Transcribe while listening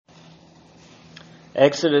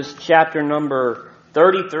Exodus chapter number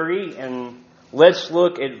 33, and let's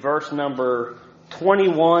look at verse number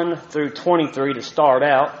 21 through 23 to start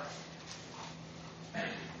out.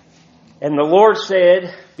 And the Lord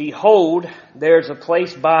said, Behold, there is a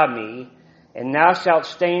place by me, and thou shalt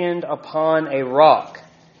stand upon a rock.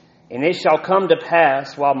 And it shall come to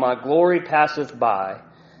pass, while my glory passeth by,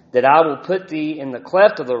 that I will put thee in the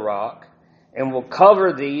cleft of the rock, and will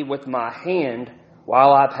cover thee with my hand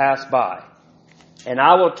while I pass by. And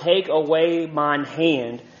I will take away mine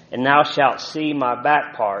hand, and thou shalt see my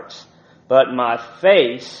back parts, but my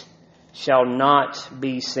face shall not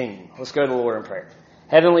be seen. Let's go to the Lord in prayer.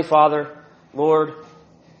 Heavenly Father, Lord,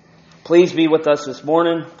 please be with us this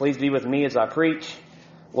morning. Please be with me as I preach.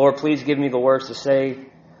 Lord, please give me the words to say.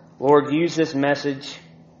 Lord, use this message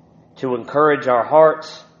to encourage our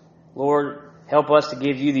hearts. Lord, help us to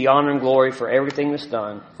give you the honor and glory for everything that's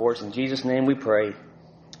done. For us in Jesus' name we pray.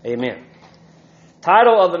 Amen.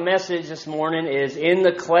 Title of the message this morning is In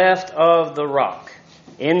the Cleft of the Rock.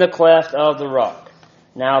 In the Cleft of the Rock.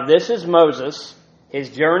 Now, this is Moses.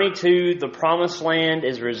 His journey to the Promised Land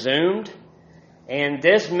is resumed. And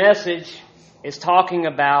this message is talking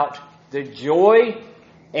about the joy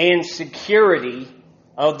and security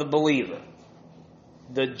of the believer.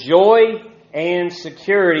 The joy and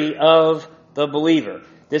security of the believer.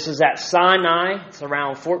 This is at Sinai. It's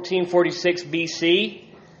around 1446 BC.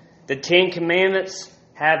 The Ten Commandments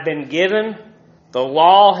have been given. The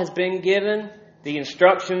law has been given. The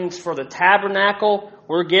instructions for the tabernacle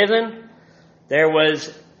were given. There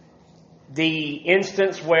was the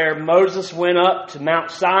instance where Moses went up to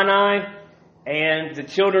Mount Sinai, and the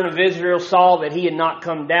children of Israel saw that he had not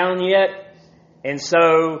come down yet. And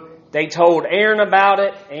so they told Aaron about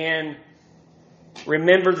it, and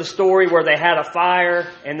remember the story where they had a fire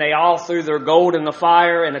and they all threw their gold in the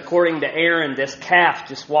fire, and according to Aaron, this calf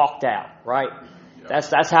just walked out, right? Yeah.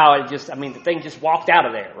 That's how it the thing just walked out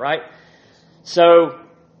of there, right? So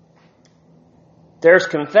there's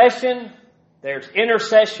confession, there's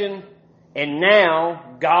intercession, and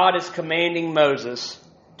now God is commanding Moses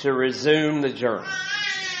to resume the journey.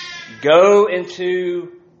 Go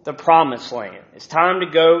into the Promised Land. It's time to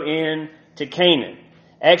go into Canaan.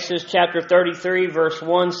 Exodus chapter 33 verse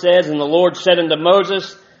 1 says, And the Lord said unto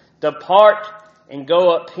Moses, Depart and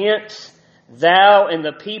go up hence, thou and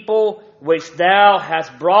the people which thou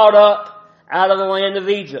hast brought up out of the land of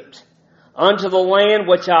Egypt, unto the land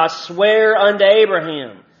which I swear unto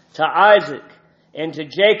Abraham, to Isaac, and to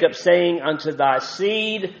Jacob, saying, Unto thy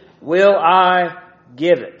seed will I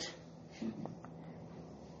give it.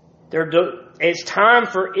 It's time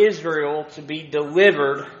for Israel to be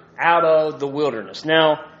delivered out of the wilderness.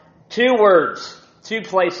 Now, two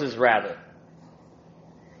places.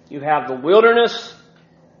 You have the wilderness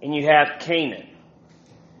and you have Canaan.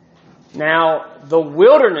 Now, the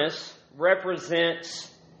wilderness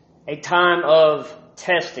represents a time of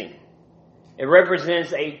testing. It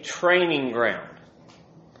represents a training ground.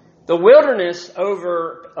 The wilderness,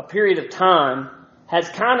 over a period of time, has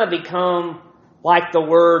kind of become like the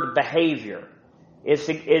word behavior.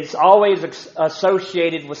 It's always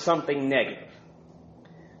associated with something negative.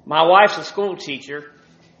 My wife's a school teacher,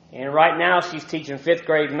 and right now she's teaching 5th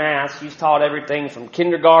grade math. She's taught everything from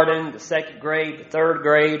kindergarten to 2nd grade to 3rd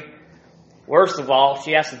grade. Worst of all,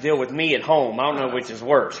 she has to deal with me at home. I don't know which is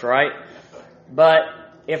worse, right? But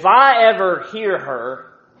if I ever hear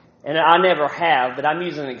her, and I never have, but I'm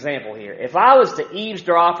using an example here. If I was to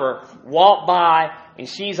eavesdrop or walk by and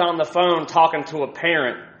she's on the phone talking to a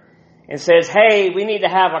parent and says, Hey, we need to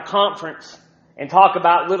have a conference and talk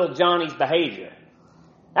about little Johnny's behavior.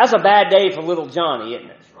 That's a bad day for little Johnny,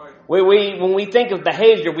 isn't it? Right. When we think of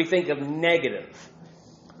behavior, we think of negative.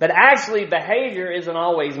 But actually, behavior isn't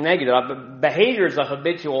always negative. Behavior is a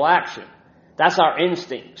habitual action. That's our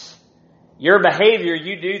instincts. Your behavior,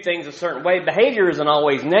 you do things a certain way. Behavior isn't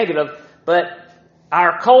always negative, but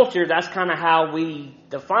our culture, that's kind of how we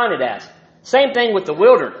define it as. Same thing with the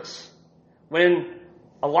wilderness. When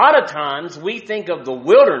a lot of times we think of the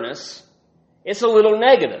wilderness, it's a little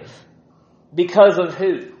negative. Because of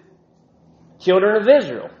who? Children of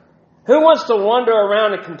Israel. Who wants to wander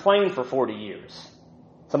around and complain for 40 years?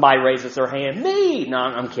 Somebody raises their hand. Me! No,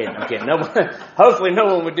 I'm kidding. Hopefully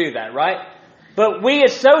no one would do that, right? But we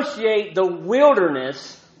associate the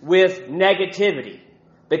wilderness with negativity.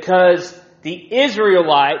 Because the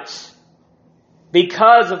Israelites,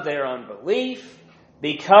 because of their unbelief,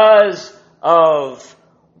 because of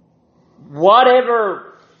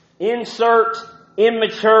whatever insert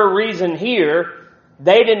immature reason here,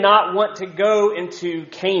 they did not want to go into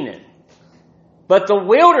Canaan. But the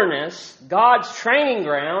wilderness, God's training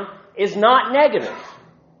ground, is not negative.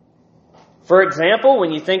 For example,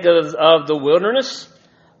 when you think of the wilderness,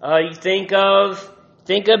 you think of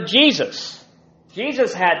Jesus.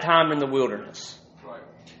 Jesus had time in the wilderness. Right.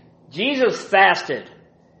 Jesus fasted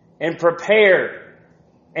and prepared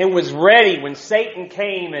and was ready when Satan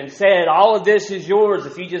came and said, all of this is yours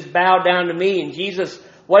if you just bow down to me. And Jesus,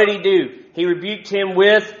 what did he do? He rebuked him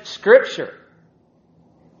with Scripture.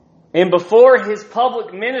 And before his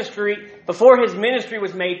ministry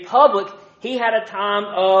was made public, he had a time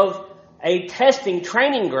of a testing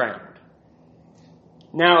training ground.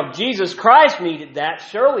 Now, if Jesus Christ needed that,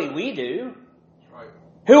 surely we do. Right.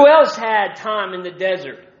 Who else had time in the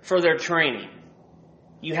desert for their training?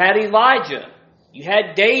 You had Elijah. You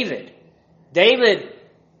had David. David,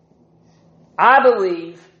 I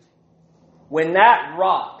believe, when that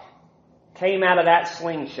rock came out of that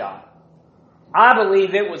slingshot, I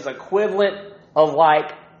believe it was equivalent of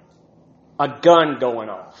like a gun going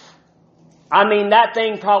off. I mean, that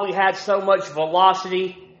thing probably had so much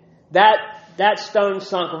velocity. That stone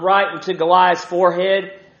sunk right into Goliath's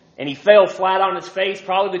forehead, and he fell flat on his face,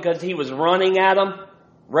 probably because he was running at him,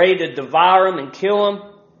 ready to devour him and kill him.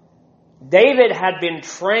 David had been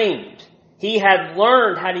trained. He had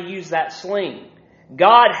learned how to use that sling.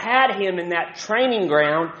 God had him in that training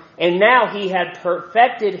ground, and now he had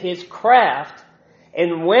perfected his craft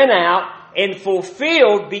and went out and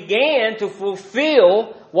began to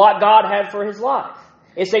fulfill what God had for his life.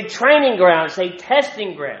 It's a training ground. It's a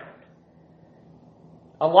testing ground.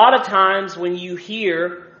 A lot of times when you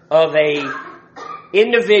hear of a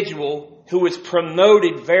individual who is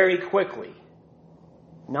promoted very quickly,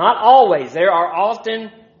 not always, there are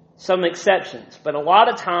often some exceptions, but a lot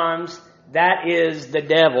of times that is the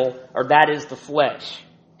devil or that is the flesh.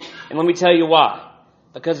 And let me tell you why.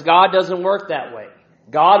 Because God doesn't work that way.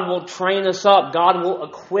 God will train us up. God will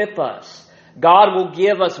equip us. God will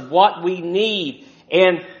give us what we need.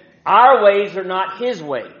 And our ways are not His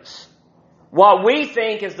ways. What we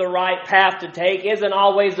think is the right path to take isn't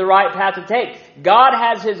always the right path to take. God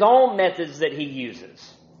has His own methods that He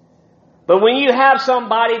uses. But when you have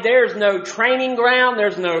somebody, there's no training ground,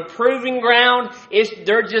 there's no proving ground.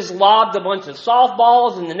 They're just lobbed a bunch of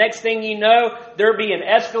softballs, and the next thing you know, they're being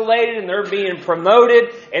escalated and they're being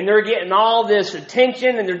promoted and they're getting all this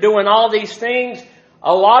attention and they're doing all these things.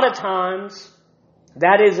 A lot of times,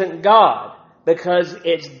 that isn't God, because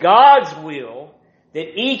it's God's will that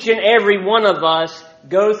each and every one of us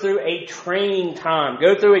go through a training time,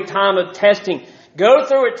 go through a time of testing, go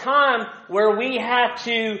through a time where we have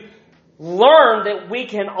to learn that we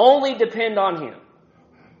can only depend on Him.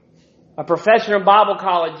 A professor in Bible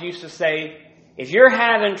college used to say, if you're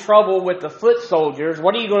having trouble with the foot soldiers,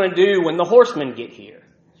 what are you going to do when the horsemen get here?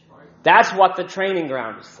 That's what the training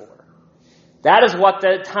ground is for. That is what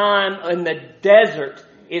the time in the desert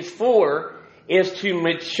is for, is to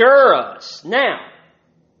mature us. Now,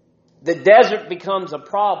 the desert becomes a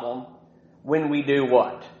problem when we do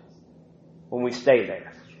what? When we stay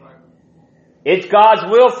there. It's God's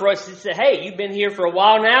will for us to say, hey, you've been here for a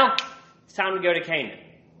while now. It's time to go to Canaan.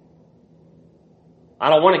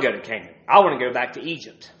 I don't want to go to Canaan. I want to go back to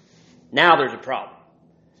Egypt. Now there's a problem.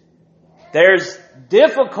 There's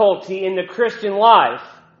difficulty in the Christian life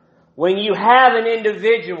when you have an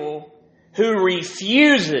individual who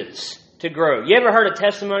refuses to grow. You ever heard a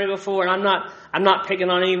testimony before? And I'm not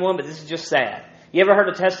picking on anyone, but this is just sad. You ever heard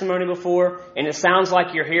a testimony before, and it sounds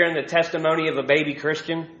like you're hearing the testimony of a baby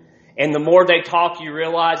Christian? And the more they talk, you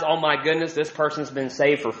realize, oh my goodness, this person's been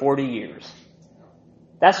saved for 40 years.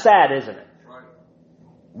 That's sad, isn't it? Right.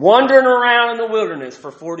 Wandering around in the wilderness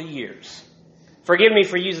for 40 years. Forgive me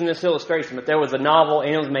for using this illustration, but there was a novel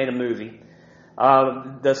and it was made a movie.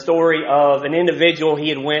 The story of an individual, he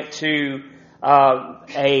had went to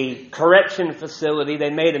a correction facility.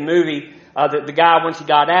 They made a movie. The guy, once he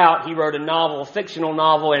got out, he wrote a novel, a fictional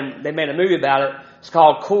novel, and they made a movie about it. It's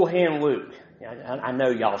called Cool Hand Luke. I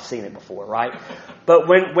know y'all have seen it before, right? But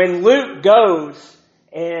when Luke goes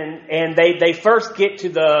and they first get to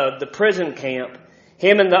the prison camp,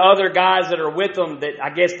 him and the other guys that are with him that I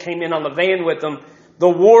guess came in on the van with them, the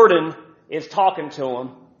warden is talking to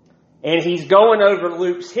him, and he's going over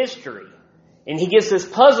Luke's history. And he gets this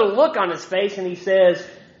puzzled look on his face, and he says,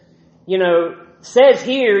 says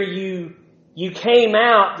here you came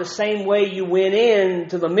out the same way you went in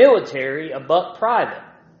to the military, a buck private.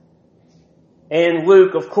 And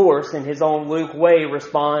Luke, of course, in his own Luke way,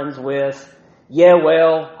 responds with, yeah,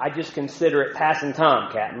 well, I just consider it passing time,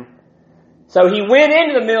 Captain. So he went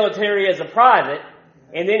into the military as a private,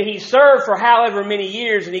 and then he served for however many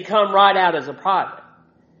years, and he come right out as a private.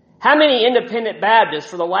 How many independent Baptists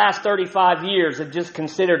for the last 35 years have just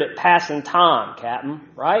considered it passing time, Captain,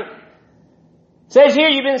 right? It says here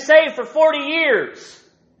you've been saved for 40 years,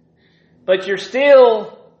 but you're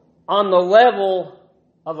still on the level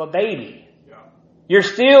of a baby. You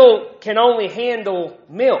still can only handle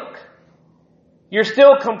milk. You're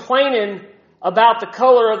still complaining about the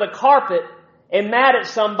color of the carpet and mad at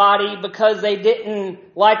somebody because they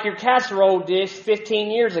didn't like your casserole dish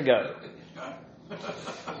 15 years ago.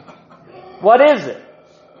 What is it?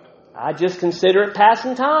 I just consider it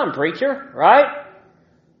passing time, preacher, right?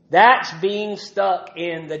 That's being stuck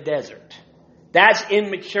in the desert. That's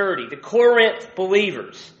immaturity. The Corinth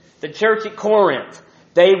believers, the church at Corinth,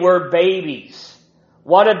 they were babies.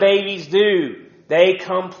 What do babies do? They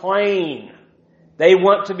complain. They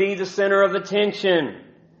want to be the center of attention.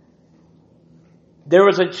 There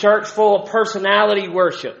was a church full of personality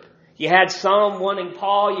worship. You had some wanting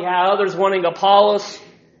Paul, you had others wanting Apollos.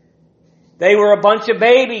 They were a bunch of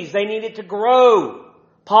babies. They needed to grow.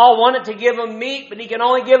 Paul wanted to give them meat, but he can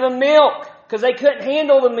only give them milk because they couldn't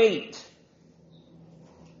handle the meat.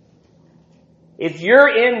 If you're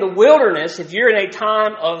in the wilderness, if you're in a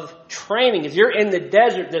time of training, if you're in the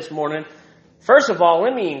desert this morning, first of all,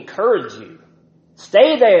 let me encourage you.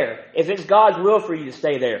 Stay there if it's God's will for you to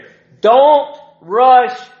stay there. Don't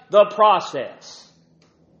rush the process.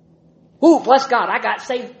 Ooh, bless God, I got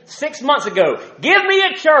saved 6 months ago. Give me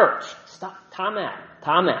a church. Stop. Time out.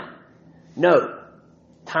 Time out. No.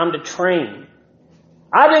 Time to train.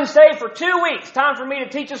 I've been saved for 2 weeks. Time for me to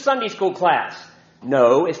teach a Sunday school class.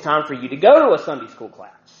 No, it's time for you to go to a Sunday school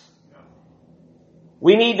class.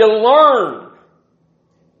 We need to learn.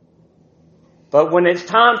 But when it's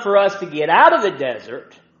time for us to get out of the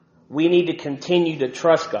desert, we need to continue to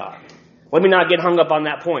trust God. Let me not get hung up on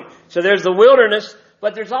that point. So there's the wilderness,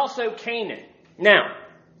 but there's also Canaan. Now,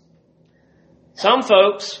 some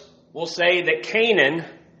folks will say that Canaan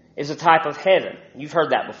is a type of heaven. You've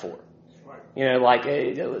heard that before. You know, like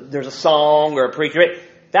there's a song or a preacher.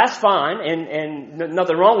 That's fine, and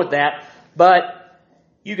nothing wrong with that. But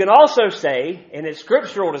you can also say, and it's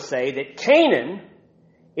scriptural to say, that Canaan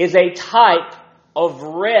is a type of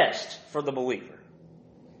rest for the believer.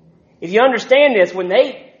 If you understand this, when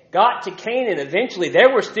they got to Canaan, eventually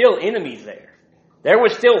there were still enemies there. There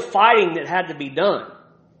was still fighting that had to be done.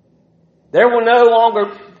 There will no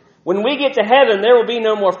longer, when we get to heaven, there will be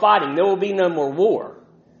no more fighting. There will be no more war.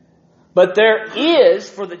 But there is,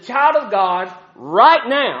 for the child of God, right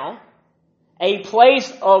now, a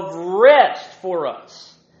place of rest for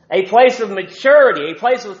us. A place of maturity, a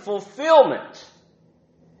place of fulfillment.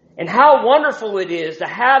 And how wonderful it is to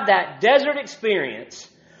have that desert experience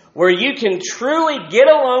where you can truly get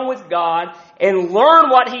alone with God and learn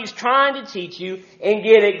what He's trying to teach you and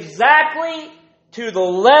get exactly to the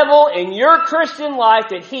level in your Christian life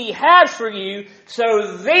that He has for you,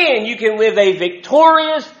 so then you can live a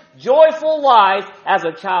victorious, joyful life as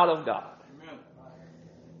a child of God. Amen.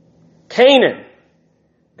 Canaan.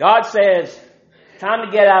 God says, time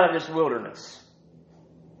to get out of this wilderness.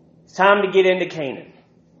 It's time to get into Canaan.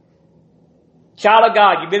 Child of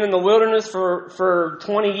God, you've been in the wilderness for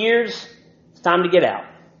 20 years. It's time to get out.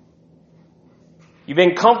 You've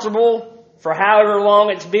been comfortable for however long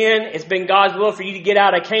it's been God's will for you to get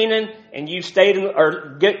out of Canaan, and you've stayed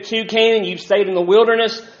or get to Canaan, you've stayed in the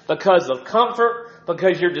wilderness because of comfort,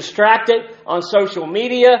 because you're distracted on social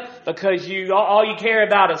media, because all you care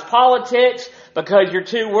about is politics, because you're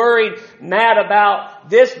too worried, mad about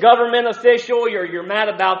this government official, or you're mad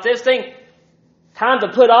about this thing. Time to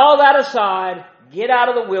put all that aside, get out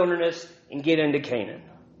of the wilderness, and get into Canaan.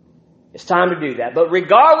 It's time to do that. But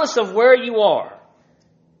regardless of where you are,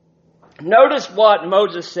 notice what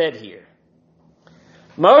Moses said here.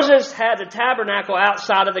 Moses had the tabernacle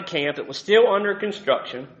outside of the camp. It was still under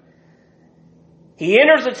construction. He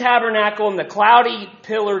enters the tabernacle, and the cloudy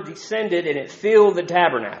pillar descended, and it filled the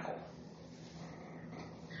tabernacle.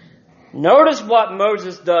 Notice what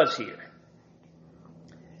Moses does here.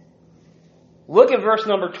 Look at verse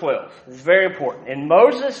number 12. It's very important. And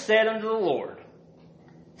Moses said unto the Lord,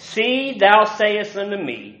 See, thou sayest unto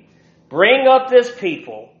me, Bring up this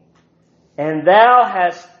people, and thou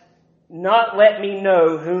hast not let me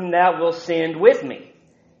know whom thou wilt send with me.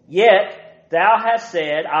 Yet thou hast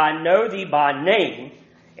said, I know thee by name,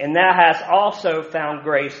 and thou hast also found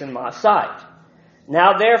grace in my sight.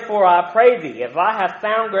 Now therefore I pray thee, if I have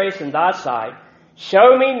found grace in thy sight,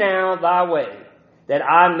 show me now thy way, that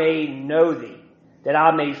I may know thee, that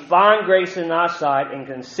I may find grace in thy sight, and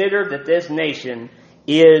consider that this nation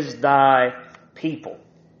is thy people.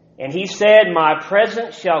 And he said, My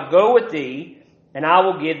presence shall go with thee, and I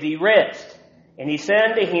will give thee rest. And he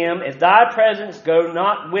said unto him, If thy presence go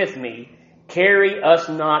not with me, carry us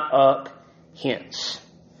not up hence.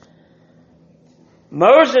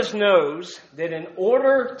 Moses knows that in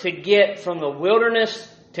order to get from the wilderness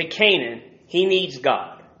to Canaan, he needs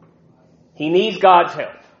God. He needs God's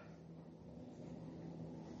help.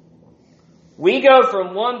 We go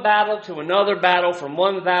from one battle to another battle, from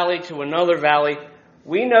one valley to another valley.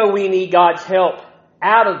 We know we need God's help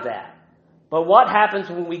out of that. But what happens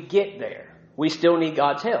when we get there? We still need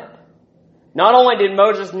God's help. Not only did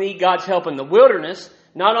Moses need God's help in the wilderness,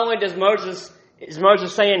 not only is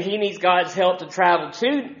Moses saying he needs God's help to travel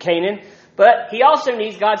to Canaan, but he also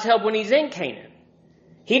needs God's help when he's in Canaan.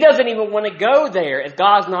 He doesn't even want to go there if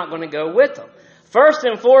God's not going to go with him. First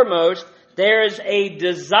and foremost, there is a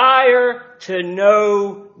desire to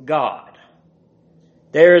know God.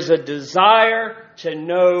 There is a desire to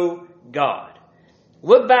know God.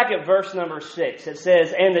 Look back at verse number 6. It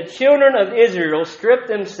says, "And the children of Israel stripped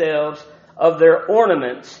themselves of their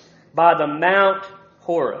ornaments by the Mount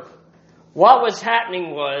Horeb." What was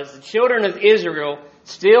happening was the children of Israel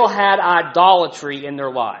still had idolatry in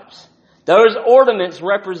their lives. Those ornaments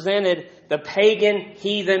represented the pagan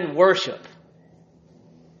heathen worship.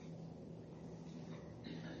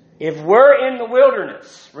 If we're in the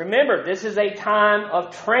wilderness, remember, this is a time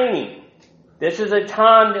of training. This is a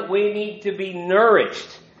time that we need to be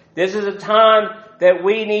nourished. This is a time that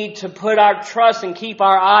we need to put our trust and keep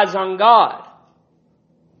our eyes on God.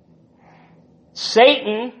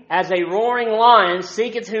 Satan, as a roaring lion,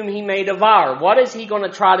 seeketh whom he may devour. What is he going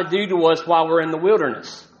to try to do to us while we're in the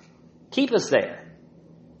wilderness? Keep us there.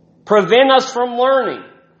 Prevent us from learning.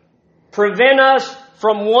 Prevent us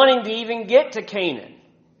from wanting to even get to Canaan.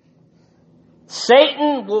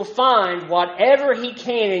 Satan will find whatever he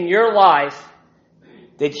can in your life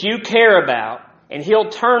that you care about, and he'll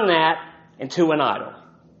turn that into an idol.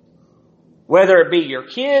 Whether it be your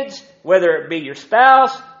kids, whether it be your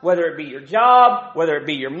spouse, whether it be your job, whether it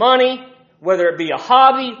be your money, whether it be a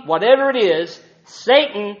hobby, whatever it is,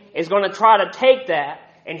 Satan is going to try to take that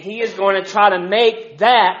and he is going to try to make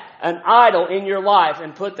that an idol in your life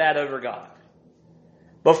and put that over God.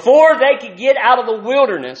 Before they could get out of the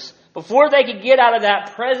wilderness, before they could get out of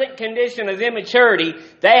that present condition of immaturity,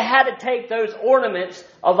 they had to take those ornaments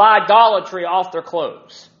of idolatry off their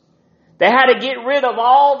clothes. They had to get rid of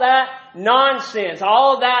all that nonsense,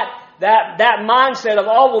 all that mindset of,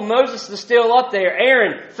 oh, well, Moses is still up there.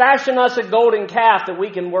 Aaron, fashion us a golden calf that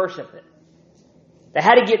we can worship it. They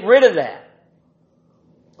had to get rid of that.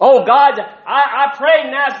 Oh, God, I prayed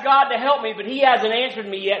and asked God to help me, but He hasn't answered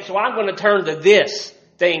me yet, so I'm going to turn to this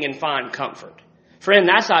thing and find comfort. Friend,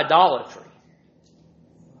 that's idolatry.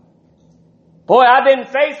 Boy, I've been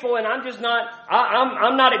faithful and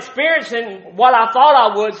I'm not experiencing what I thought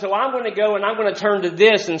I would, so I'm going to go and I'm going to turn to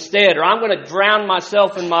this instead, or I'm going to drown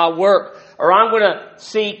myself in my work, or I'm going to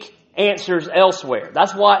seek answers elsewhere.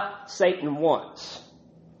 That's what Satan wants.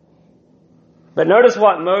 But notice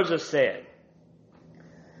what Moses said.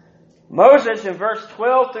 Moses, in verse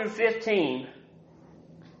 12 through 15,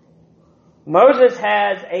 Moses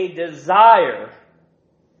has a desire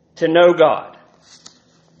to know God.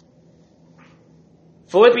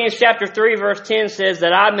 Philippians chapter 3 verse 10 says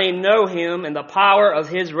that I may know Him and the power of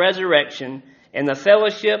His resurrection and the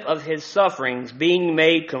fellowship of His sufferings, being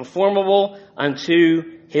made conformable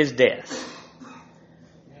unto His death.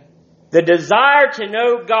 The desire to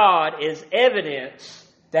know God is evidence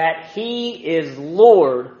that He is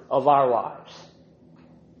Lord of our lives.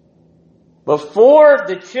 Before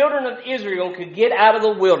the children of Israel could get out of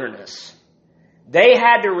the wilderness, they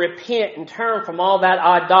had to repent and turn from all that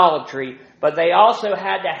idolatry, but they also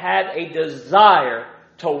had to have a desire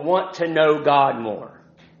to want to know God more.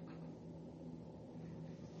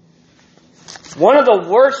 One of the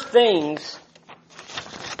worst things,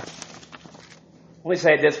 let me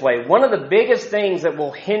say it this way, one of the biggest things that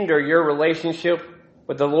will hinder your relationship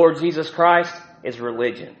with the Lord Jesus Christ is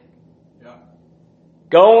religion. Yeah.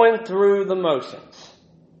 Going through the motions.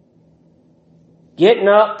 Getting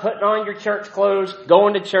up, putting on your church clothes,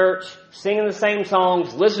 going to church, singing the same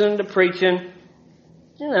songs, listening to preaching.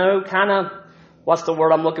 Kind of, what's the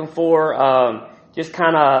word I'm looking for? Just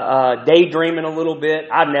kind of daydreaming a little bit.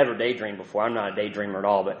 I've never daydreamed before. I'm not a daydreamer at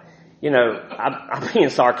all. But, I'm being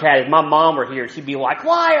sarcastic. If my mom were here, she'd be like,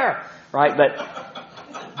 liar! Right?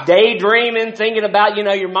 But daydreaming, thinking about,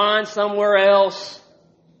 your mind somewhere else.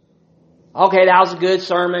 Okay, that was a good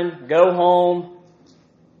sermon. Go home.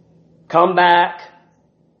 Come back.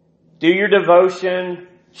 Do your devotion.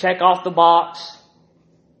 Check off the box.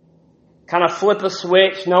 Kind of flip a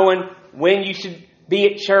switch, knowing when you should be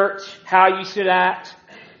at church, how you should act.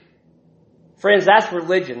 Friends, that's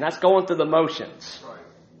religion. That's going through the motions. Right.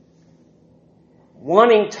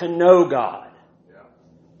 Wanting to know God. Yeah.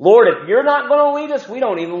 Lord, if you're not going to lead us, we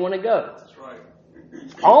don't even want to go. That's right.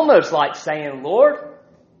 almost like saying, Lord,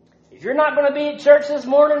 if you're not going to be at church this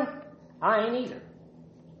morning, I ain't either.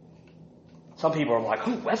 Some people are like,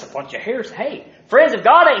 oh, that's a bunch of hairs. Hey, friends, if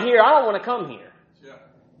God ain't here, I don't want to come here. Yeah.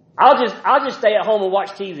 I'll just stay at home and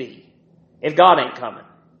watch TV if God ain't coming.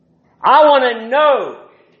 I want to know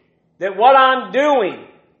that what I'm doing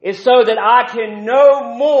is so that I can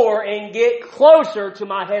know more and get closer to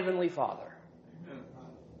my Heavenly Father.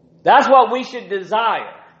 That's what we should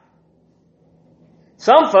desire.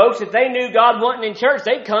 Some folks, if they knew God wasn't in church,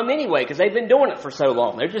 they'd come anyway because they've been doing it for so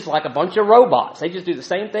long. They're just like a bunch of robots. They just do the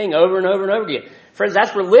same thing over and over and over again. Friends,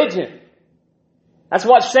 that's religion. That's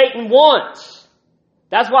what Satan wants.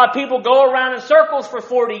 That's why people go around in circles for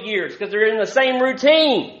 40 years because they're in the same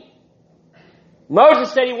routine.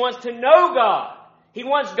 Moses said he wants to know God. He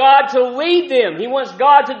wants God to lead them. He wants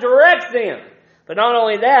God to direct them. But not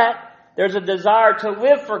only that, there's a desire to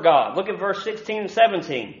live for God. Look at verse 16 and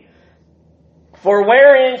 17. For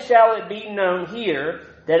wherein shall it be known here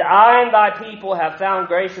that I and thy people have found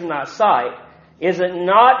grace in thy sight? Is it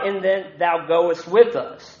not in that thou goest with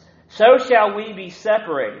us? So shall we be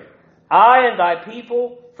separated, I and thy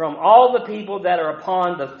people, from all the people that are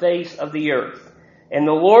upon the face of the earth. And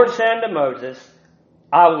the Lord said unto Moses,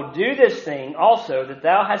 I will do this thing also that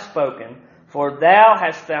thou hast spoken, for thou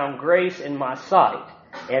hast found grace in my sight,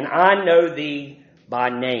 and I know thee by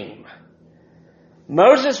name.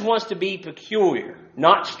 Moses wants to be peculiar,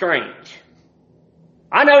 not strange.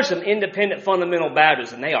 I know some independent fundamental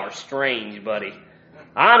Baptists, and they are strange, buddy.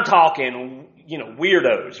 I'm talking,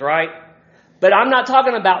 weirdos, right? But I'm not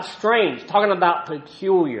talking about strange, I'm talking about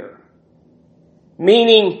peculiar.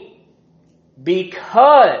 Meaning,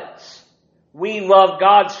 because we love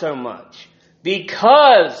God so much,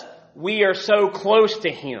 because we are so close to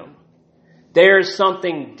Him, there's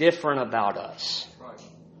something different about us.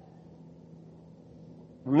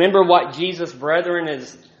 Remember what Jesus' brethren,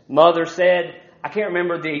 his mother said? I can't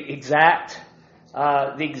remember the exact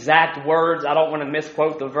words. I don't want to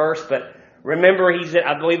misquote the verse, but remember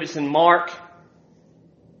I believe it's in Mark.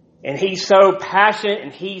 And he's so passionate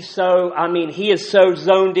and he is so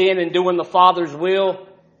zoned in and doing the Father's will.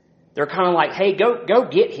 They're kind of like, hey, go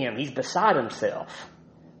get him. He's beside himself,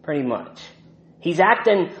 pretty much. He's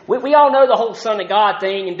acting, we all know the whole Son of God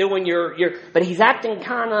thing and doing but he's acting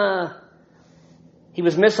he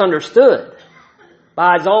was misunderstood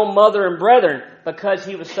by his own mother and brethren because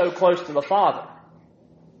he was so close to the Father.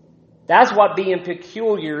 That's what being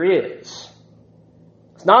peculiar is.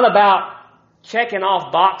 It's not about checking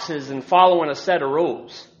off boxes and following a set of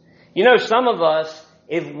rules. Some of us,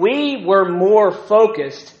 if we were more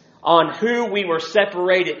focused on who we were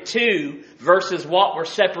separated to versus what we're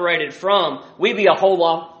separated from, we'd be a whole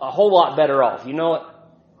lot better off. You know it?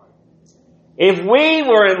 If we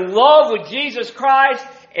were in love with Jesus Christ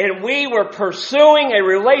and we were pursuing a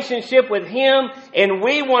relationship with Him and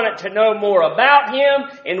we wanted to know more about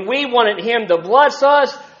Him and we wanted Him to bless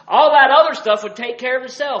us, all that other stuff would take care of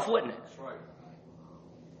itself, wouldn't it? That's right.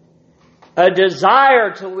 A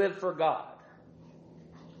desire to live for God.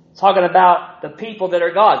 Talking about the people that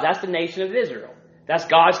are God's. That's the nation of Israel. That's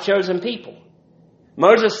God's chosen people.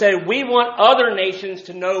 Moses said, we want other nations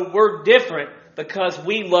to know we're different because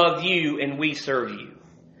we love you and we serve you.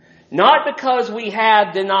 Not because we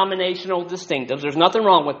have denominational distinctives. There's nothing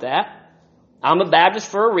wrong with that. I'm a Baptist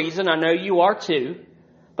for a reason. I know you are too.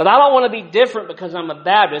 But I don't want to be different because I'm a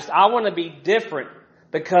Baptist. I want to be different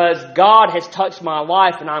because God has touched my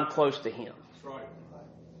life and I'm close to Him.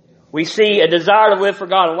 We see a desire to live for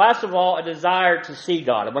God. And last of all, a desire to see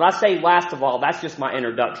God. And when I say last of all, that's just my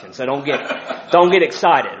introduction. So don't get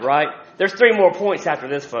excited, right? There's 3 more points after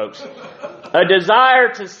this, folks. A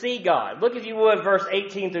desire to see God. Look, if you would, verse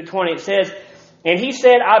 18 through 20. It says, and he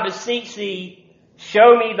said, I beseech thee,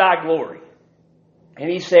 show me thy glory. And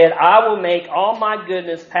he said, I will make all my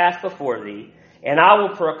goodness pass before thee, and I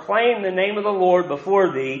will proclaim the name of the Lord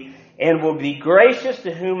before thee, and will be gracious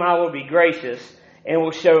to whom I will be gracious, and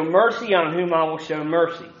will show mercy on whom I will show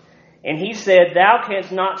mercy. And he said, thou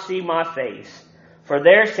canst not see my face, for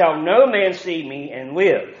there shall no man see me and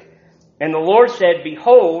live. And the Lord said,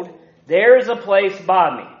 behold, there is a place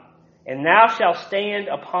by me, and thou shalt stand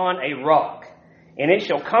upon a rock. And it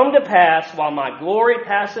shall come to pass, while my glory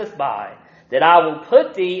passeth by, that I will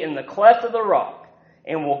put thee in the cleft of the rock,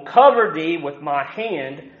 and will cover thee with my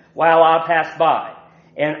hand while I pass by.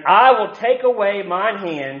 And I will take away mine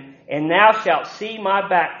hand, and thou shalt see my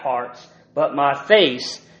back parts, but my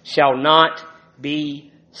face shall not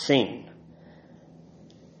be seen.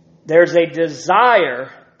 There's a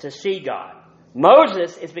desire to see God.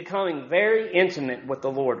 Moses is becoming very intimate with the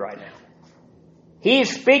Lord right now. He's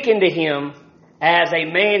speaking to Him as a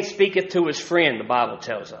man speaketh to his friend, the Bible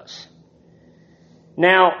tells us.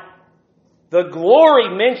 Now, the glory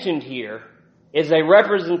mentioned here is a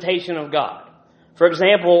representation of God. For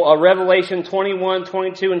example, Revelation 21,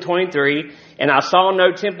 22, and 23, and I saw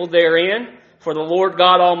no temple therein, for the Lord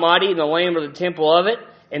God Almighty and the Lamb are the temple of it,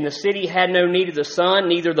 and the city had no need of the sun,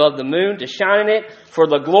 neither of the moon to shine in it, for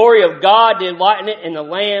the glory of God did lighten it, and the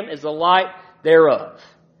Lamb is the light thereof.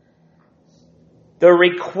 The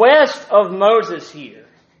request of Moses here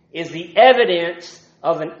is the evidence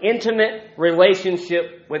of an intimate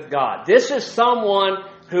relationship with God. This is someone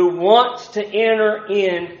who wants to enter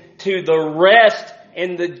into the rest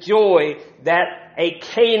and the joy that a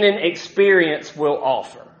Canaan experience will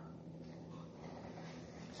offer.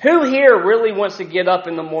 Who here really wants to get up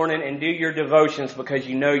in the morning and do your devotions because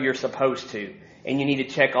you know you're supposed to and you need to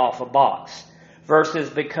check off a box versus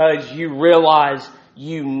because you realize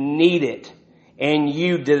you need it and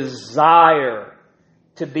you desire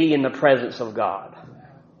to be in the presence of God?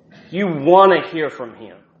 You want to hear from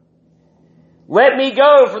Him. Let me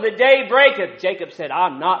go, for the day breaketh. Jacob said,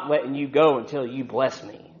 I'm not letting you go until you bless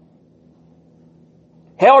me.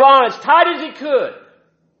 Held on as tight as he could.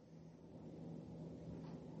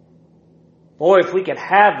 Boy, if we could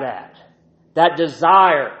have that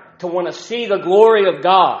desire to want to see the glory of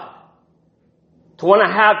God, to want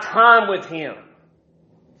to have time with Him,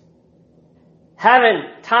 having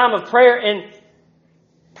time of prayer and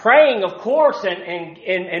praying, of course,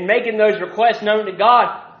 and making those requests known to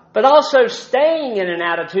God, but also staying in an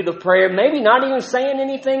attitude of prayer, maybe not even saying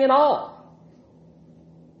anything at all.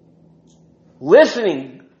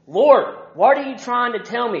 Listening, Lord, what are you trying to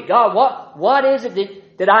tell me? God, what is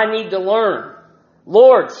it that I need to learn?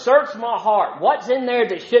 Lord, search my heart. What's in there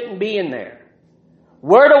that shouldn't be in there?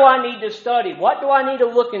 Where do I need to study? What do I need to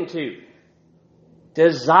look into?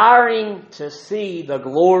 Desiring to see the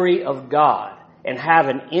glory of God and have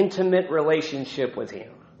an intimate relationship with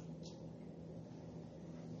Him.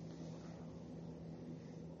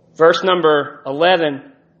 Verse number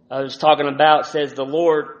 11, I was talking about, says, the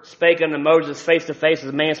Lord spake unto Moses face to face as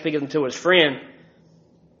a man speaketh unto his friend.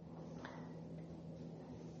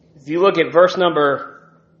 If you look at verse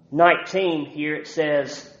number 19 here, it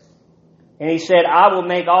says, and he said, I will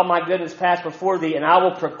make all my goodness pass before thee, and I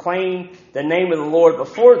will proclaim the name of the Lord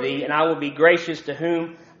before thee, and I will be gracious to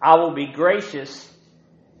whom I will be gracious,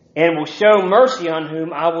 and will show mercy on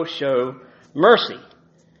whom I will show mercy.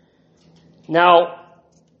 Now,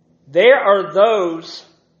 there are those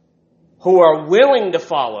who are willing to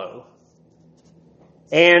follow,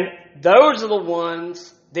 and those are the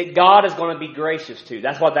ones that God is going to be gracious to.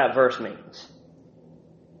 That's what that verse means.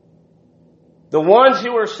 The ones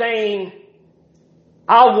who are saying,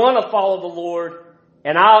 I want to follow the Lord,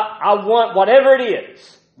 and I want whatever it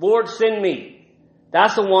is, Lord, send me.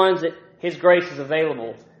 That's the ones that His grace is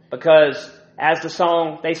available, because as the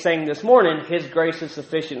song they sang this morning, His grace is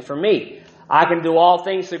sufficient for me. I can do all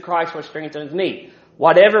things through Christ which strengthens me.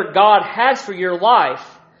 Whatever God has for your life,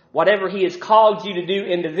 whatever He has called you to do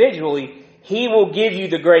individually, He will give you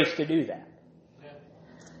the grace to do that.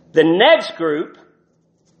 The next group,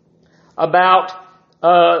 about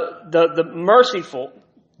the merciful,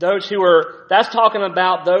 that's talking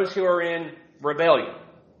about those who are in rebellion.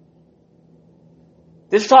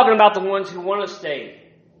 This is talking about the ones who want to stay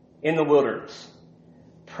in the wilderness.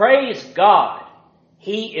 Praise God.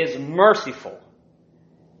 He is merciful.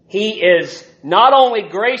 He is not only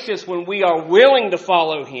gracious when we are willing to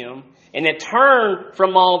follow Him and to turn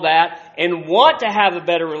from all that and want to have a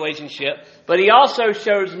better relationship, but He also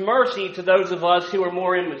shows mercy to those of us who are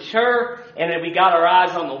more immature and that we got our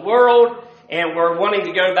eyes on the world and we're wanting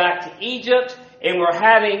to go back to Egypt and we're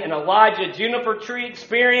having an Elijah juniper tree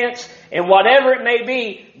experience, and whatever it may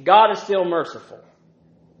be, God is still merciful.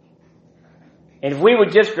 And if we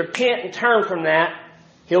would just repent and turn from that,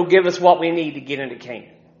 He'll give us what we need to get into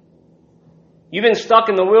Canaan. You've been stuck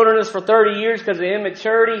in the wilderness for 30 years because of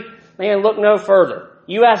immaturity. Man, look no further.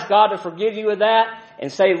 You ask God to forgive you of that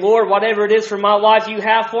and say, Lord, whatever it is for my life you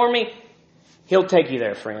have for me, He'll take you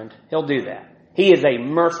there, friend. He'll do that. He is a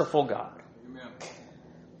merciful God. Amen.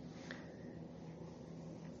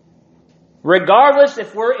 Regardless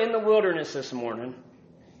if we're in the wilderness this morning,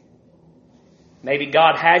 maybe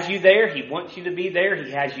God has you there. He wants you to be there.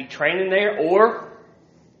 He has you training there. Or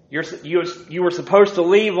you were supposed to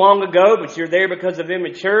leave long ago, but you're there because of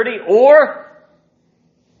immaturity. Or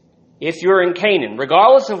if you're in Canaan,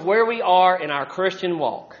 regardless of where we are in our Christian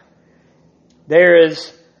walk, there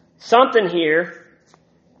is something here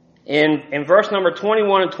in verse number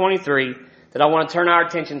 21 and 23 that I want to turn our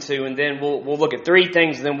attention to, and then we'll look at three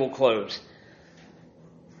things, and then we'll close.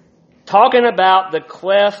 Talking about the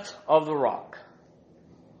cleft of the rock.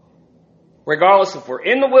 regardless if we're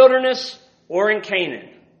in the wilderness or in Canaan,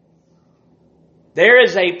 there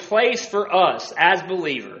is a place for us as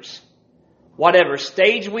believers, whatever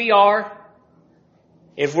stage we are,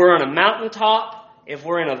 if we're on a mountaintop, if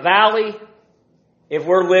we're in a valley, if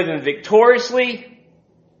we're living victoriously,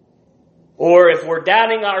 or if we're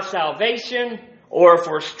doubting our salvation, or if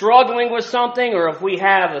we're struggling with something, or if we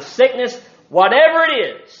have a sickness, whatever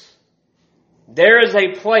it is, there is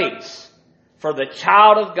a place for the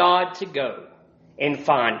child of God to go and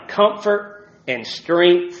find comfort and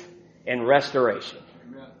strength and restoration.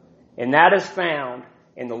 Amen. And that is found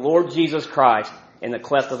in the Lord Jesus Christ in the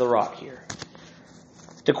cleft of the rock here.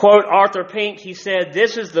 To quote Arthur Pink, he said,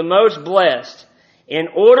 "This is the most blessed. In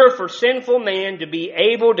order for sinful man to be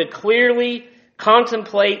able to clearly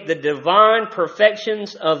contemplate the divine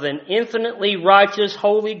perfections of an infinitely righteous,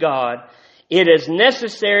 holy God, it is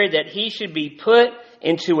necessary that he should be put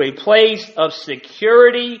into a place of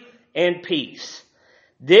security and peace.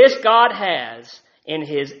 This God has, in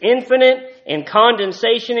his infinite and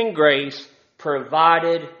condensation and grace,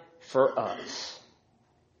 provided for us."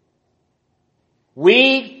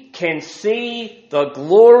 We can see the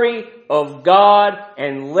glory of God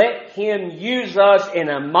and let him use us in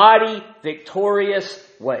a mighty, victorious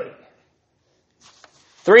way.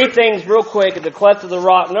 3 things real quick at the cleft of the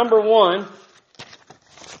rock. Number 1,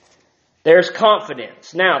 there's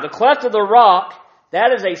confidence. Now, the cleft of the rock,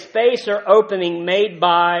 that is a space or opening made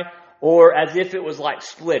by, or as if it was like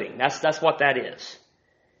splitting. That's what that is.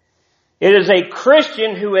 It is a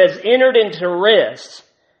Christian who has entered into rest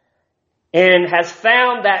and has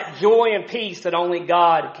found that joy and peace that only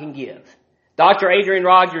God can give. Dr. Adrian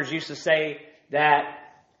Rogers used to say that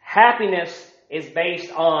happiness is based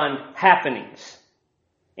on happenings.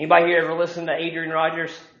 Anybody here ever listen to Adrian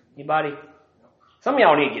Rogers? Anybody? Some of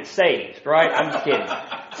y'all need to get saved, right? I'm just kidding.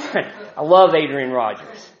 I love Adrian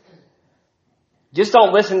Rogers. Just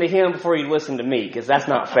don't listen to him before you listen to me, because that's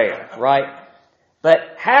not fair, right? But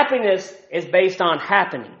happiness is based on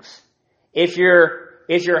happenings. If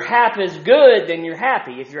your hap is good, then you're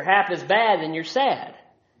happy. If your hap is bad, then you're sad.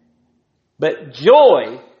 But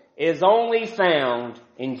joy is only found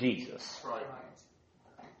in Jesus. Right.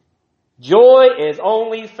 Joy is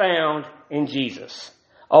only found in Jesus.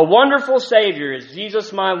 A wonderful Savior is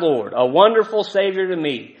Jesus my Lord, a wonderful Savior to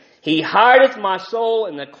me. He hideth my soul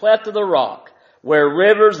in the cleft of the rock, where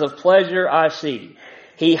rivers of pleasure I see.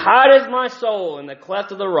 He hideth my soul in the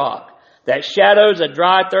cleft of the rock, that shadows a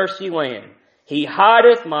dry, thirsty land. He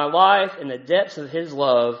hideth my life in the depths of his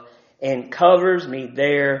love, and covers me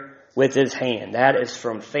there with his hand. That is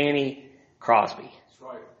from Fanny Crosby. That's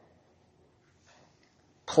right.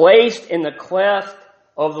 Placed in the cleft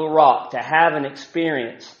of the rock to have an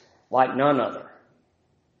experience like none other.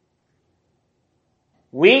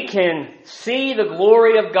 We can see the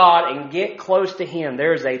glory of God and get close to him.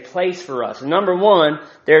 There is a place for us. Number 1,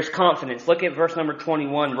 there's confidence. Look at verse number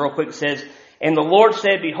 21 real quick. It says, "And the Lord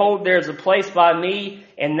said, Behold, there is a place by me,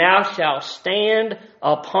 and thou shalt stand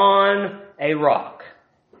upon a rock."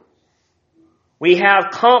 We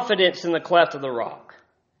have confidence in the cleft of the rock.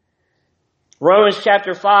 Romans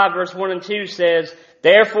chapter 5, verse 1 and 2 says,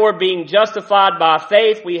 "Therefore, being justified by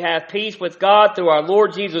faith, we have peace with God through our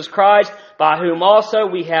Lord Jesus Christ, by whom also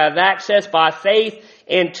we have access by faith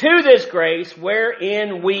into this grace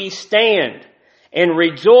wherein we stand, and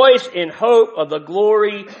rejoice in hope of the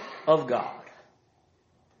glory of God."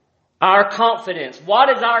 Our confidence. What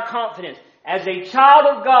is our confidence? As a child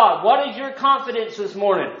of God, what is your confidence this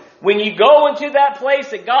morning? When you go into that place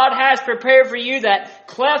that God has prepared for you, that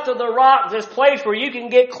cleft of the rock, this place where you can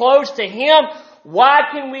get close to him, why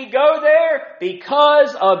can we go there?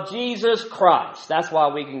 Because of Jesus Christ. That's why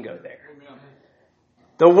we can go there. Amen.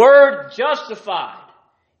 The word justified.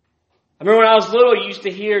 I remember when I was little, I used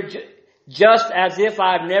to hear just as if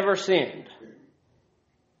I've never sinned.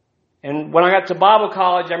 And when I got to Bible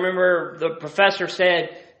college, I remember the professor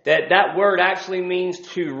said that word actually means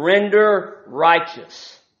to render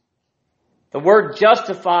righteous. The word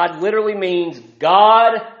justified literally means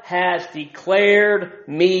God has declared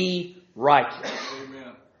me righteous.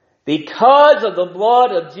 Amen. Because of the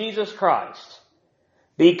blood of Jesus Christ.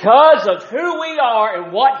 Because of who we are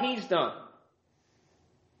and what he's done.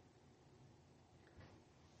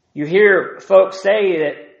 You hear folks say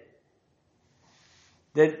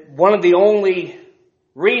that one of the only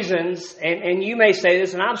reasons, and you may say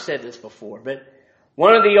this, and I've said this before, but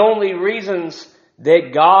one of the only reasons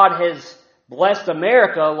that God has blessed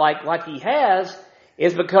America like he has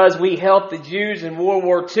is because we helped the Jews in World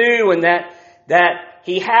War II, and that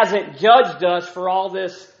he hasn't judged us for all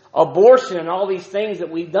this abortion and all these things that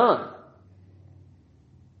we've done.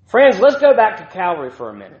 Friends, let's go back to Calvary for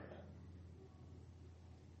a minute.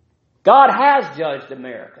 God has judged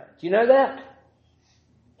America. Do you know that?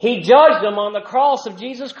 He judged them on the cross of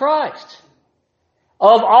Jesus Christ.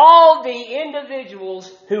 Of all the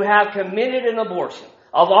individuals who have committed an abortion,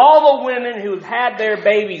 of all the women who've had their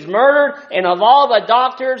babies murdered, and of all the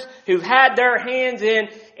doctors who've had their hands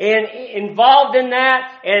involved in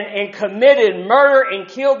that and committed murder and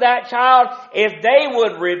killed that child, if they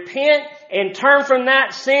would repent and turn from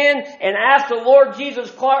that sin and ask the Lord Jesus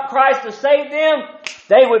Christ to save them,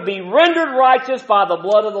 they would be rendered righteous by the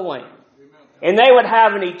blood of the Lamb. And they would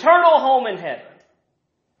have an eternal home in heaven.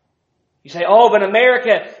 You say, oh, but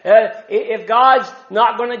America, if God's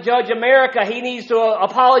not going to judge America, He needs to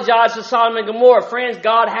apologize to Sodom and Gomorrah. Friends,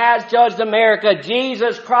 God has judged America.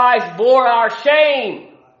 Jesus Christ bore our shame.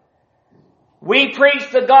 We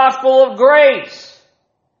preach the gospel of grace.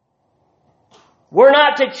 We're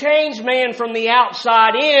not to change man from the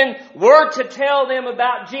outside in. We're to tell them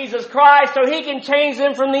about Jesus Christ so He can change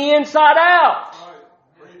them from the inside out.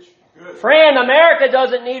 Friend, America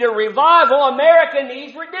doesn't need a revival. America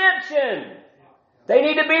needs redemption. They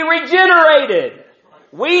need to be regenerated.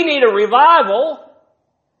 We need a revival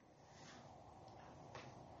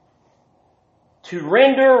to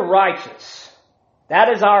render righteous. That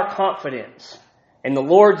is our confidence in the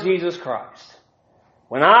Lord Jesus Christ.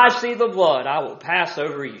 When I see the blood, I will pass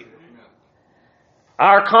over you.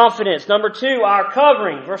 Our confidence. Number 2, our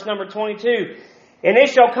covering. Verse number 22. And it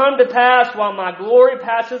shall come to pass while my glory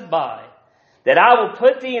passeth by, that I will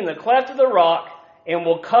put thee in the cleft of the rock, and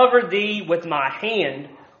will cover thee with my hand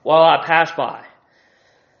while I pass by.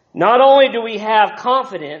 Not only do we have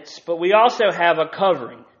confidence, but we also have a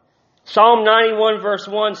covering. Psalm 91 verse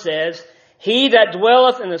 1 says, He that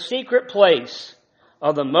dwelleth in the secret place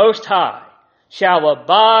of the Most High shall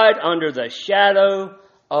abide under the shadow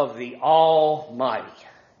of the Almighty.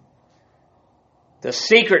 The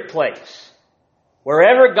secret place.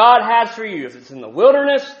 Wherever God has for you, if it's in the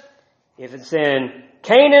wilderness, if it's in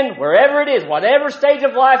Canaan, wherever it is, whatever stage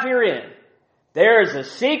of life you're in, there is a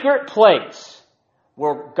secret place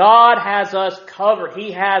where God has us covered.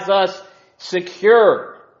 He has us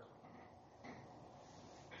secured.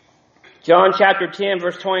 John chapter 10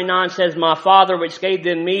 verse 29 says, My Father which gave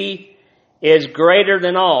them me is greater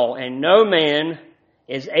than all, and no man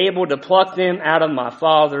is able to pluck them out of my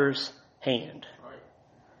Father's hand.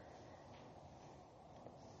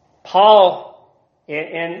 Paul,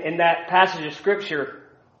 in that passage of Scripture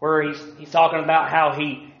where he's talking about how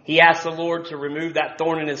he asked the Lord to remove that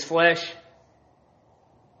thorn in his flesh,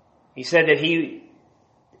 he said that he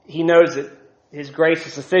knows that His grace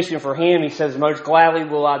is sufficient for him. He says, Most gladly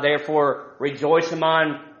will I therefore rejoice in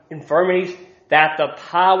mine infirmities, that the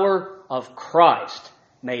power of Christ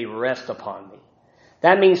may rest upon me.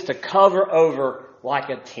 That means to cover over like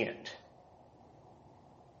a tent.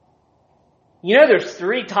 You know, there's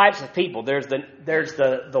 3 types of people. There's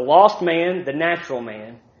the lost man, the natural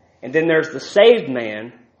man, and then there's the saved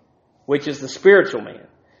man, which is the spiritual man.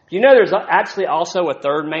 Do you know there's actually also a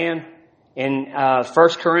third man in 1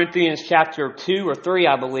 Corinthians chapter 2 or 3,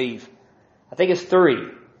 I believe. I think it's 3.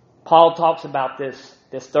 Paul talks about this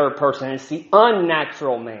third person. It's the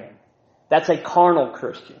unnatural man. That's a carnal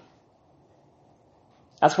Christian.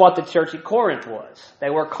 That's what the church at Corinth was.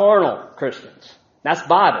 They were carnal Christians. That's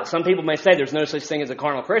Bible. Some people may say there's no such thing as a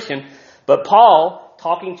carnal Christian, but Paul,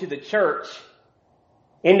 talking to the church,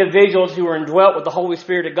 individuals who were indwelt with the Holy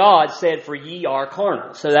Spirit of God, said, For ye are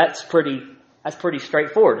carnal. So that's pretty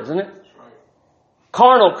straightforward, isn't it? Right.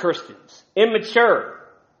 Carnal Christians, immature,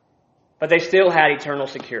 but they still had eternal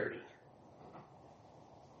security.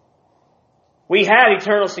 We have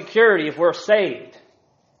eternal security if we're saved.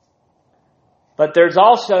 But there's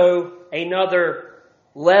also another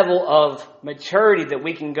level of maturity that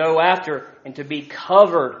we can go after and to be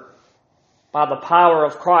covered by the power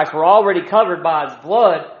of Christ. We're already covered by His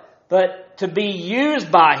blood, but to be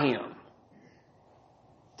used by Him.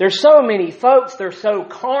 There's so many folks, they're so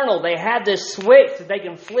carnal. They have this switch that they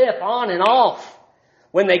can flip on and off.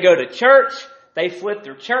 When they go to church, they flip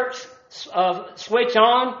their church switch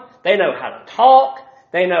on. They know how to talk.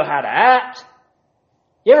 They know how to act.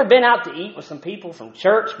 You ever been out to eat with some people from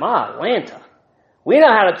church? My Atlanta. We know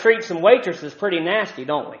how to treat some waitresses pretty nasty,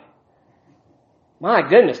 don't we? My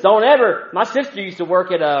goodness, my sister used to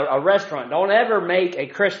work at a restaurant. Don't ever make a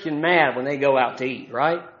Christian mad when they go out to eat,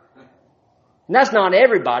 right? And that's not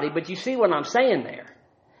everybody, but you see what I'm saying there.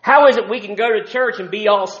 How is it we can go to church and be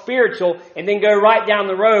all spiritual and then go right down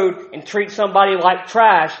the road and treat somebody like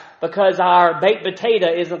trash because our baked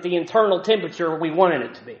potato isn't the internal temperature we wanted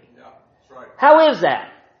it to be? Yeah, that's right. How is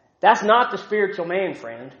that? That's not the spiritual man,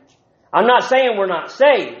 friend. I'm not saying we're not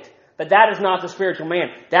saved, but that is not the spiritual man.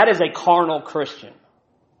 That is a carnal Christian.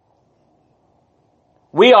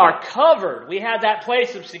 We are covered. We have that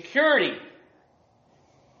place of security.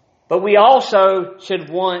 But we also should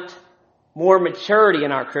want more maturity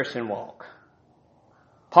in our Christian walk.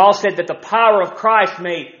 Paul said that the power of Christ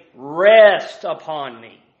may rest upon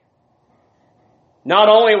me. Not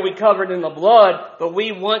only are we covered in the blood, but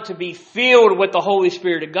we want to be filled with the Holy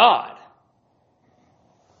Spirit of God.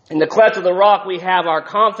 In the cleft of the rock, we have our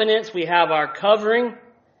confidence, we have our covering.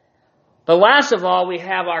 But last of all, we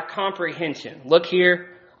have our comprehension. Look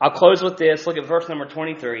here, I'll close with this. Look at verse number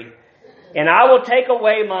 23. And I will take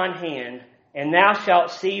away mine hand, and thou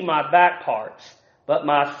shalt see my back parts, but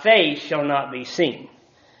my face shall not be seen.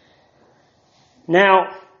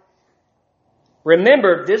 Now,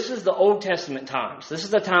 remember, this is the Old Testament times. This is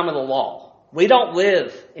the time of the law. We don't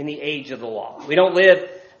live in the age of the law. We don't live.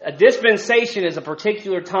 A dispensation is a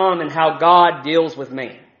particular time in how God deals with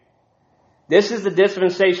man. This is the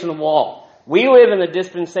dispensation of law. We live in the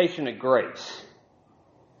dispensation of grace.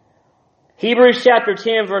 Hebrews chapter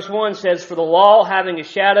 10 verse 1 says, For the law, having a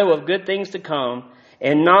shadow of good things to come,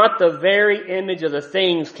 and not the very image of the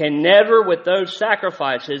things, can never with those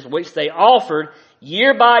sacrifices which they offered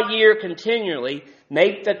year by year continually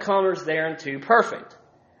make the comers thereunto perfect.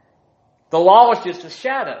 The law is just a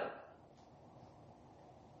shadow.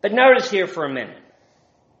 But notice here for a minute.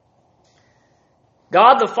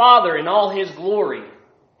 God the Father in all His glory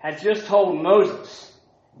has just told Moses,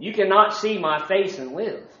 you cannot see my face and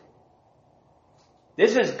live.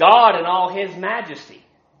 This is God in all His majesty.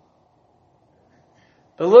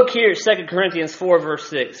 But look here at 2 Corinthians 4 verse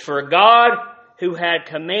 6. For God, who had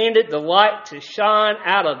commanded the light to shine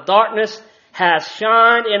out of darkness, has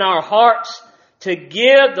shined in our hearts to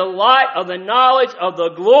give the light of the knowledge of the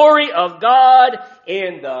glory of God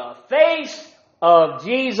in the face of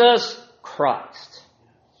Jesus Christ.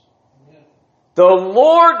 The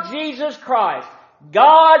Lord Jesus Christ,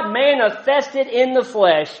 God manifested in the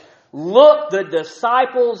flesh, looked the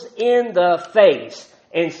disciples in the face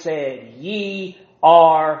and said, Ye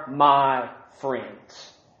are my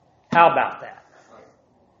friends. How about that?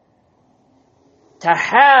 To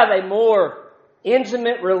have a more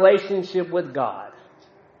intimate relationship with God.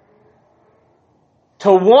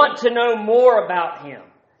 To want to know more about Him.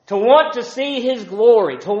 To want to see His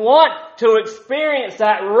glory. To want to experience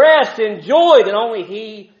that rest and joy that only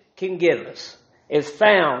He can give us is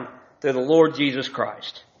found through the Lord Jesus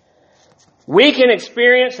Christ. We can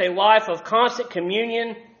experience a life of constant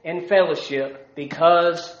communion and fellowship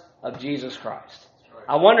because of Jesus Christ.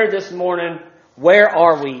 I wonder this morning, where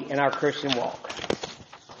are we in our Christian walk?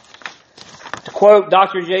 To quote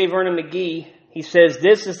Dr. J. Vernon McGee, he says,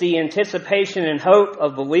 This is the anticipation and hope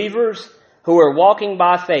of believers who are walking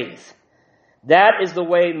by faith. That is the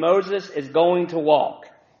way Moses is going to walk.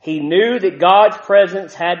 He knew that God's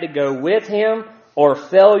presence had to go with him, or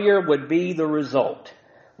failure would be the result.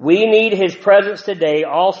 We need His presence today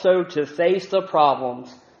also to face the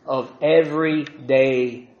problems of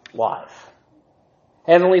everyday life.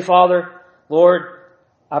 Heavenly Father, Lord,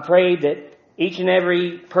 I pray that each and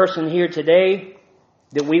every person here today,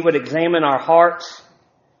 that we would examine our hearts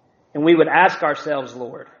and we would ask ourselves,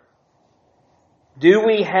 Lord, do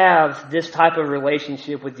we have this type of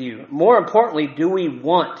relationship with You? More importantly, do we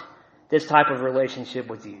want this type of relationship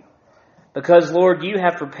with You? Because, Lord, You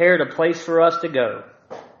have prepared a place for us to go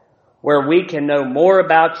where we can know more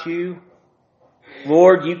about You.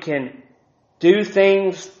 Lord, You can do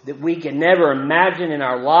things that we can never imagine in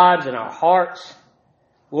our lives and our hearts.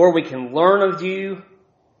 Lord, we can learn of You.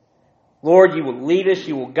 Lord, You will lead us,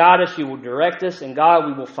 You will guide us, You will direct us, and God,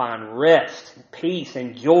 we will find rest, peace,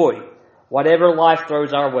 and joy, whatever life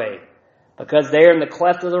throws our way. Because there in the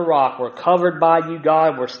cleft of the rock, we're covered by You,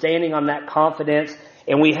 God. We're standing on that confidence,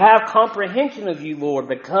 and we have comprehension of You, Lord,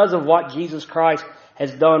 because of what Jesus Christ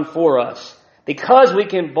has done for us. Because we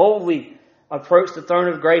can boldly approach the throne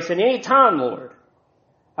of grace at any time, Lord.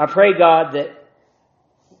 I pray, God, that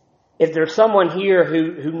if there's someone here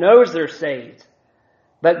who knows they're saved,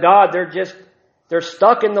 but God, they're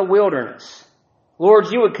stuck in the wilderness,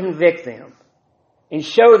 Lord, You would convict them and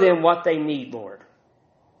show them what they need, Lord.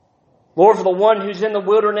 Lord, for the one who's in the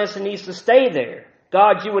wilderness and needs to stay there,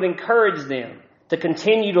 God, You would encourage them to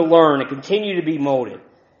continue to learn and continue to be molded.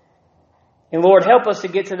 And Lord, help us to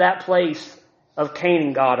get to that place of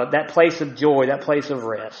Canaan, God, of that place of joy, that place of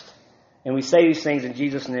rest. And we say these things in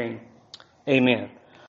Jesus' name. Amen.